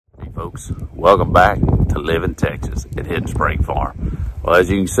folks, welcome back to Live in Texas at Hidden Spring Farm. Well,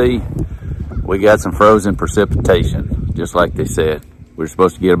 as you can see, we got some frozen precipitation, just like they said. We're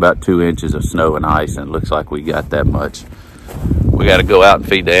supposed to get about 2 inches of snow and ice, and it looks like we got that much. We got to go out and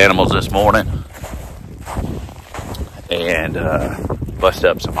feed the animals this morning and bust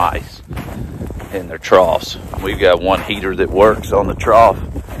up some ice in their troughs. We've got one heater that works on the trough,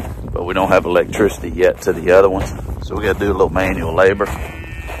 but we don't have electricity yet to the other ones, so we got to do a little manual labor.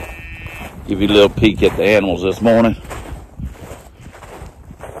 Give you a little peek at the animals this morning.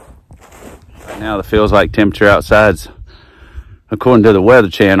 Right now the feels like temperature outside's, according to the Weather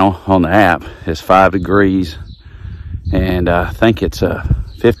Channel on the app, is 5 degrees, and I think it's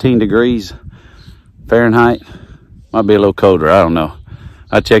 15 degrees Fahrenheit. Might be a little colder, I don't know.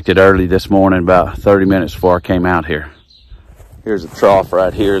 I checked it early this morning, about 30 minutes before I came out here. Here's a trough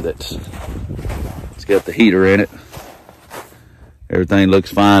right here it's got the heater in it. Everything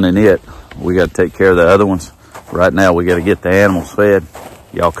looks fine in it. We got to take care of the other ones. Right now we got to get the animals fed.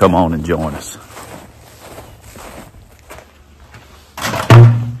 Y'all come on and join us.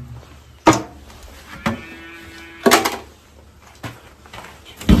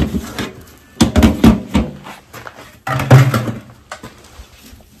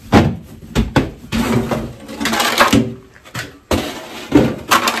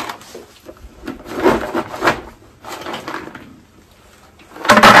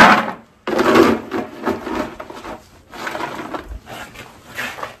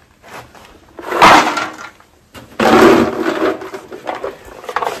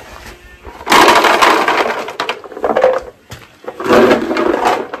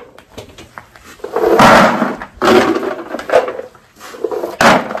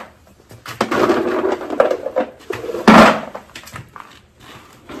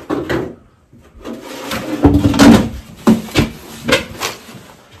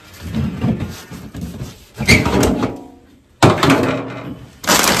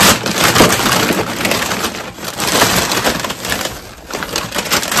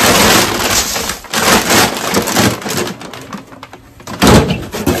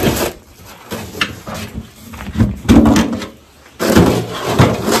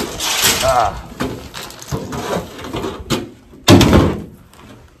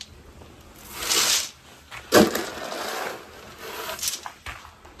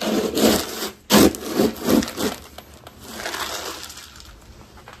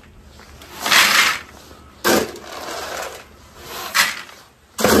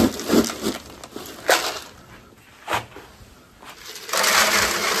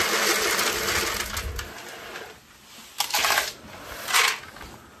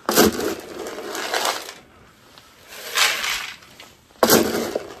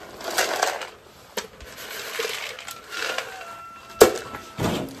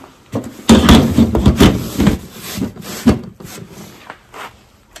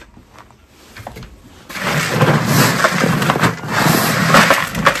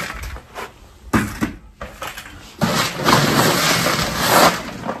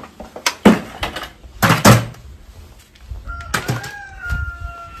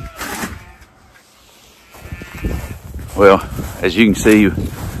 Well, as you can see,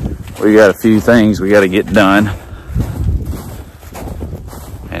 we got a few things we got to get done,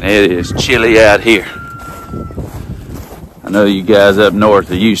 and it is chilly out here. I know you guys up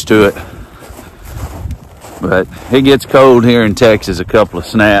north are used to it, but it gets cold here in Texas, a couple of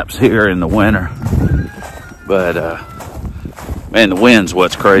snaps here in the winter. But man, the wind's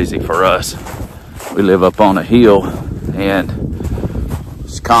what's crazy for us. We live up on a hill and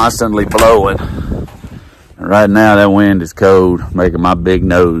it's constantly blowing. Right now that wind is cold, making my big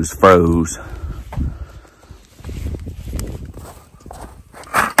nose froze. All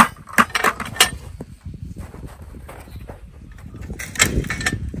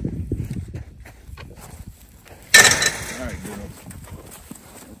right, girls,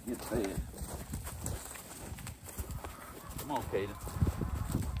 let's get fed. Come on, Kaden.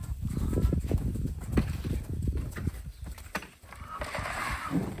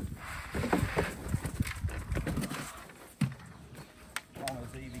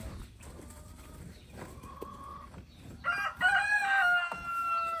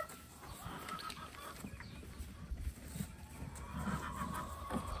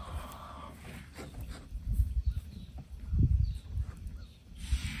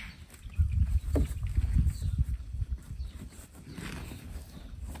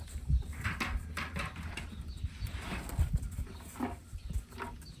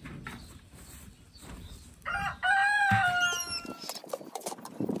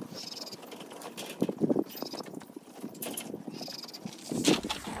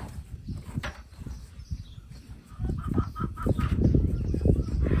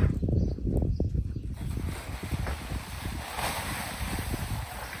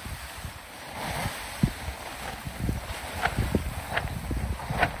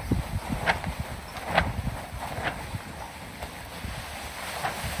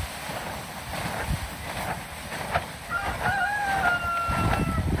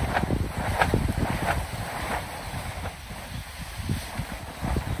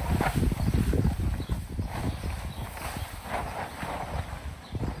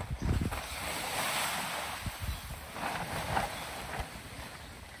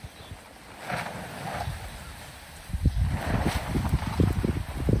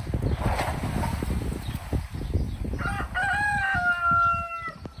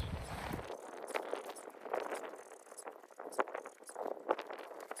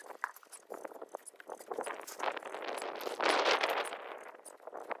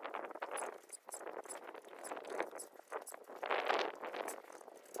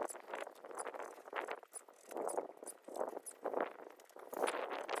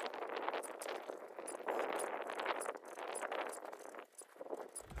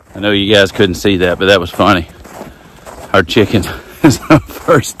 I know you guys couldn't see that, but that was funny. Our chickens, it's the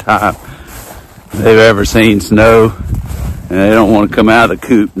first time they've ever seen snow, and they don't want to come out of the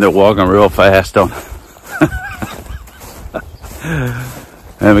coop. They're walking real fast on.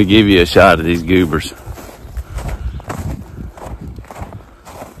 Let me give you a shot of these goobers.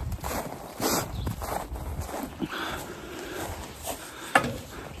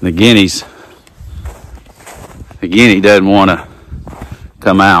 The guineas, the guinea doesn't want to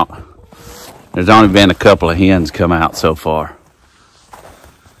come out. There's only been a couple of hens come out so far.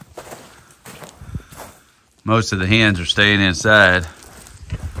 Most of the hens are staying inside.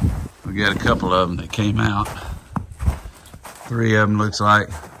 We got a couple of them that came out. 3 of them looks like,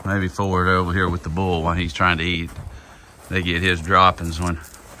 maybe 4 over here with the bull while he's trying to eat. They get his droppings when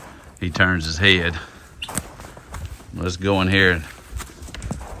he turns his head. Let's go in here and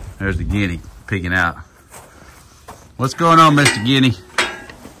there's the guinea peeking out. What's going on, Mr. Guinea?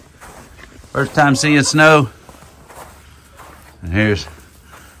 First time seeing snow? And here's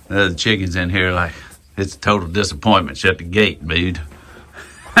the other chickens in here like, it's a total disappointment. Shut the gate, dude.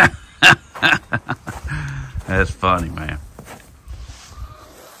 That's funny, man.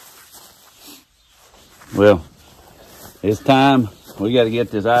 Well, it's time. We got to get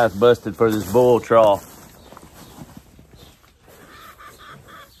this ice busted for this bull trough.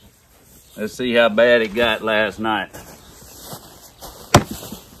 Let's see how bad it got last night.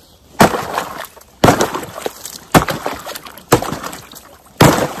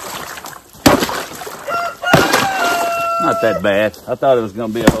 Not that bad. I thought it was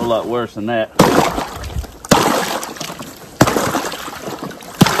going to be a whole lot worse than that.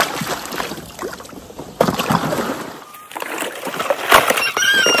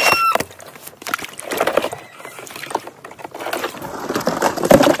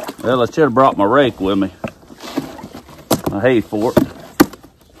 Well, I should have brought my rake with me. My hay fork.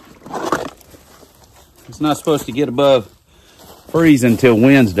 It's not supposed to get above freeze until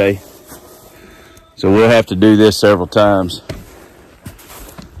Wednesday. So we'll have to do this several times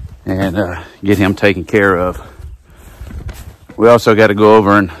and get him taken care of. We also got to go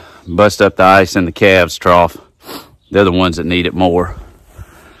over and bust up the ice in the calves trough. They're the ones that need it more.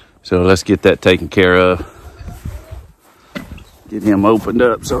 So let's get that taken care of. Get him opened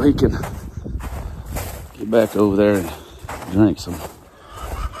up so he can get back over there and drink some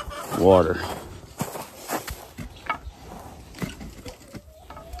water.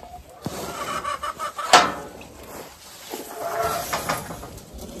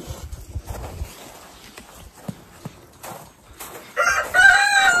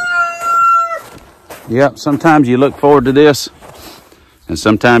 Yep, sometimes you look forward to this and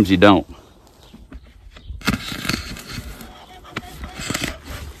sometimes you don't.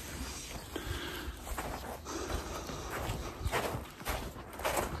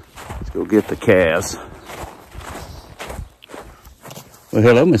 Go get the calves. Well,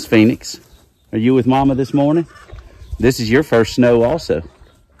 hello, Miss Phoenix. Are you with Mama this morning? This is your first snow also.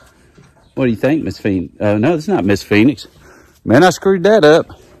 What do you think, Miss Phoenix? No, it's not Miss Phoenix. Man, I screwed that up.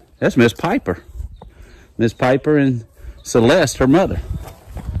 That's Miss Piper. Miss Piper and Celeste, her mother.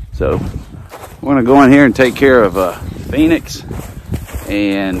 So, we're gonna go in here and take care of Phoenix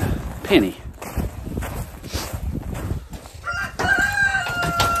and Penny.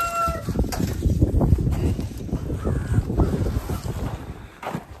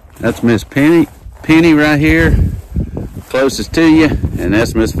 That's Miss Penny right here, closest to you, and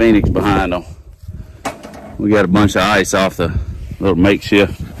that's Miss Phoenix behind them. We got a bunch of ice off the little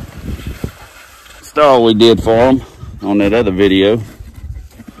makeshift stall we did for them on that other video.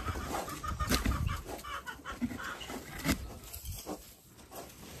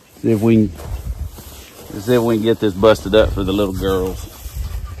 See if we can get this busted up for the little girls.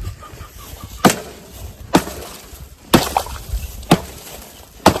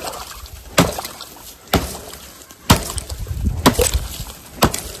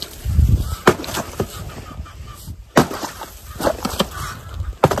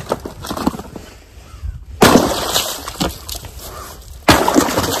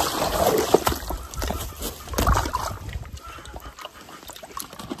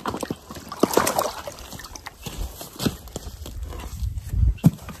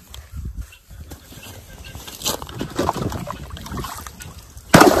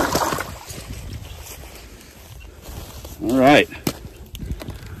 All right,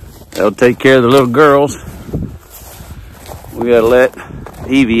 that'll take care of the little girls. We gotta let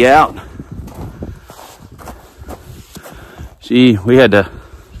Evie out. We had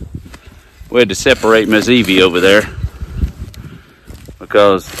to separate Miss Evie over there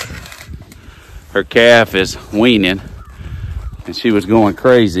because her calf is weaning. and she was going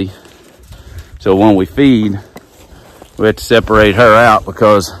crazy. So when we feed, we have to separate her out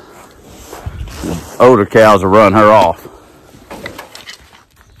because the older cows will run her off.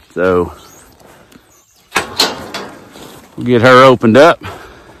 So we'll get her opened up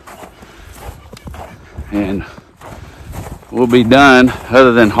and we'll be done,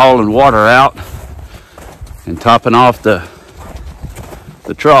 other than hauling water out and topping off the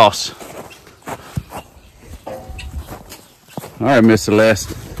troughs. All right, Miss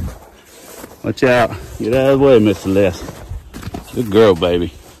Celeste. Watch out. Get out of the way, Miss Celeste. Good girl,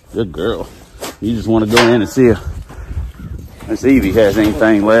 baby. Good girl. You just want to go in and see if Miss Evie has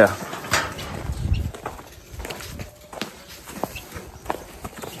anything left.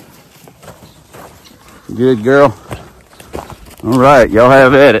 Good girl. All right, y'all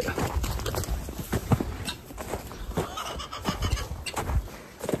have at it.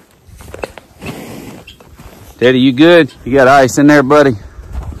 Teddy, you good? You got ice in there, buddy?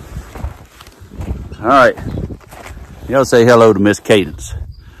 All right. Y'all say hello to Miss Cadence.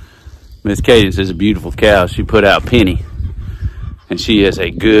 Miss Cadence is a beautiful cow. She put out Penny, and she is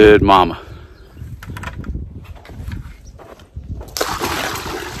a good mama.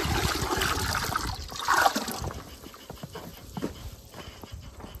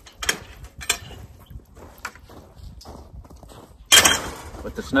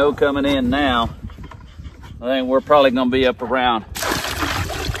 With the snow coming in now, I think we're probably gonna be up around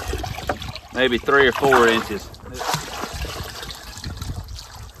maybe 3 or 4 inches.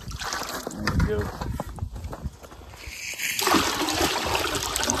 There we go.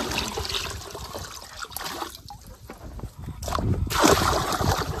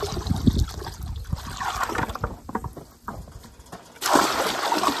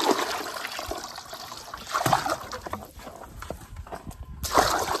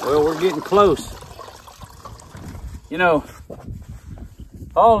 Well, we're getting close. You know,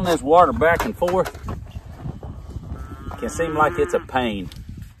 hauling this water back and forth can seem like it's a pain.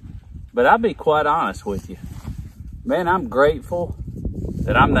 But I'll be quite honest with you. Man, I'm grateful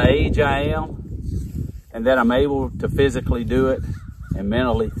that I'm the age I am and that I'm able to physically do it and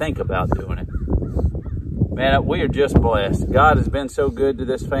mentally think about doing it. Man, we are just blessed. God has been so good to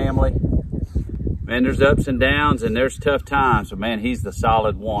this family. Man, there's ups and downs and there's tough times, but man, he's the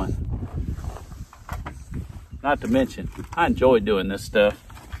solid one. Not to mention, I enjoy doing this stuff.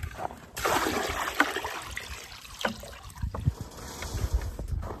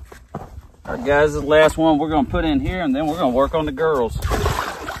 All right, guys, this is the last one we're gonna put in here, and then we're gonna work on the girls.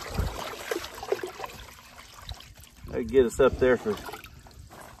 They get us up there for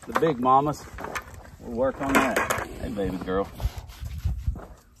the big mamas. We'll work on that. Hey, baby girl.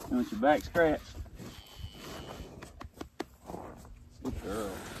 You want your back scratched? Good girl.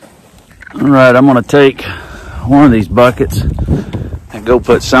 All right, I'm gonna take one of these buckets and go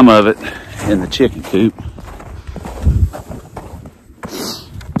put some of it in the chicken coop.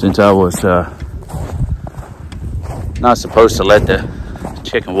 Since I was not supposed to let the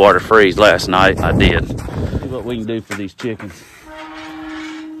chicken water freeze last night, I did. See what we can do for these chickens.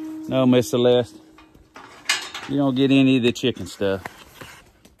 No, Miss Celeste, you don't get any of the chicken stuff.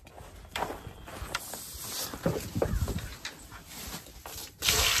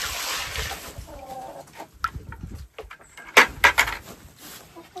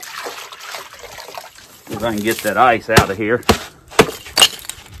 If I can get that ice out of here.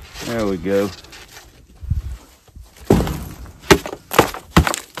 There we go.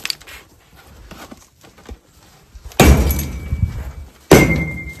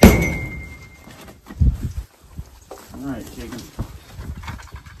 All right, chickens.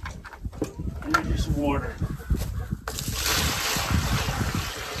 Here's you some water.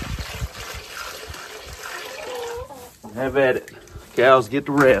 Have at it. Cows get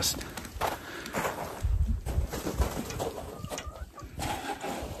to rest.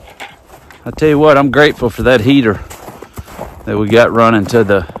 I tell you what, I'm grateful for that heater that we got running to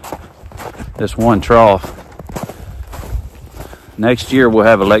this one trough. Next year we'll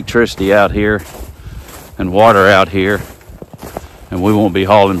have electricity out here and water out here, and we won't be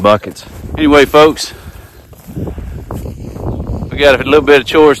hauling buckets. Anyway, folks, we got a little bit of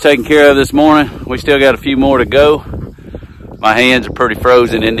chores taken care of this morning. We still got a few more to go. My hands are pretty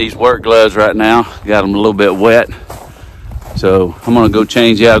frozen in these work gloves right now. Got them a little bit wet. So I'm gonna go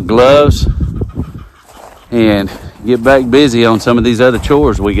change out gloves and get back busy on some of these other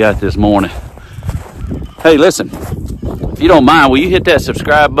chores we got this morning. Hey, listen, if you don't mind, will you hit that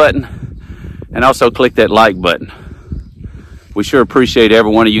subscribe button and also click that like button? We sure appreciate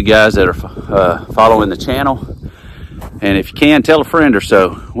every one of you guys that are following the channel. And if you can, tell a friend or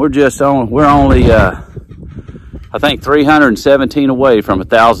so. We're only I think 317 away from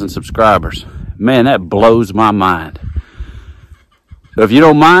 1,000 subscribers. Man, that blows my mind. So if you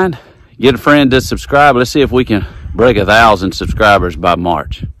don't mind, get a friend to subscribe. Let's see if we can break 1,000 subscribers by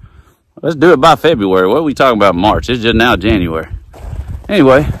March. Let's do it by February. What are we talking about March? It's just now January.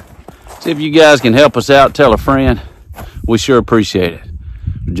 Anyway, see if you guys can help us out. Tell a friend. We sure appreciate it.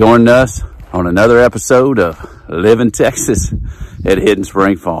 Join us on another episode of Live in Texas at Hidden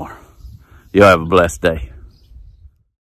Spring Farm. You have a blessed day.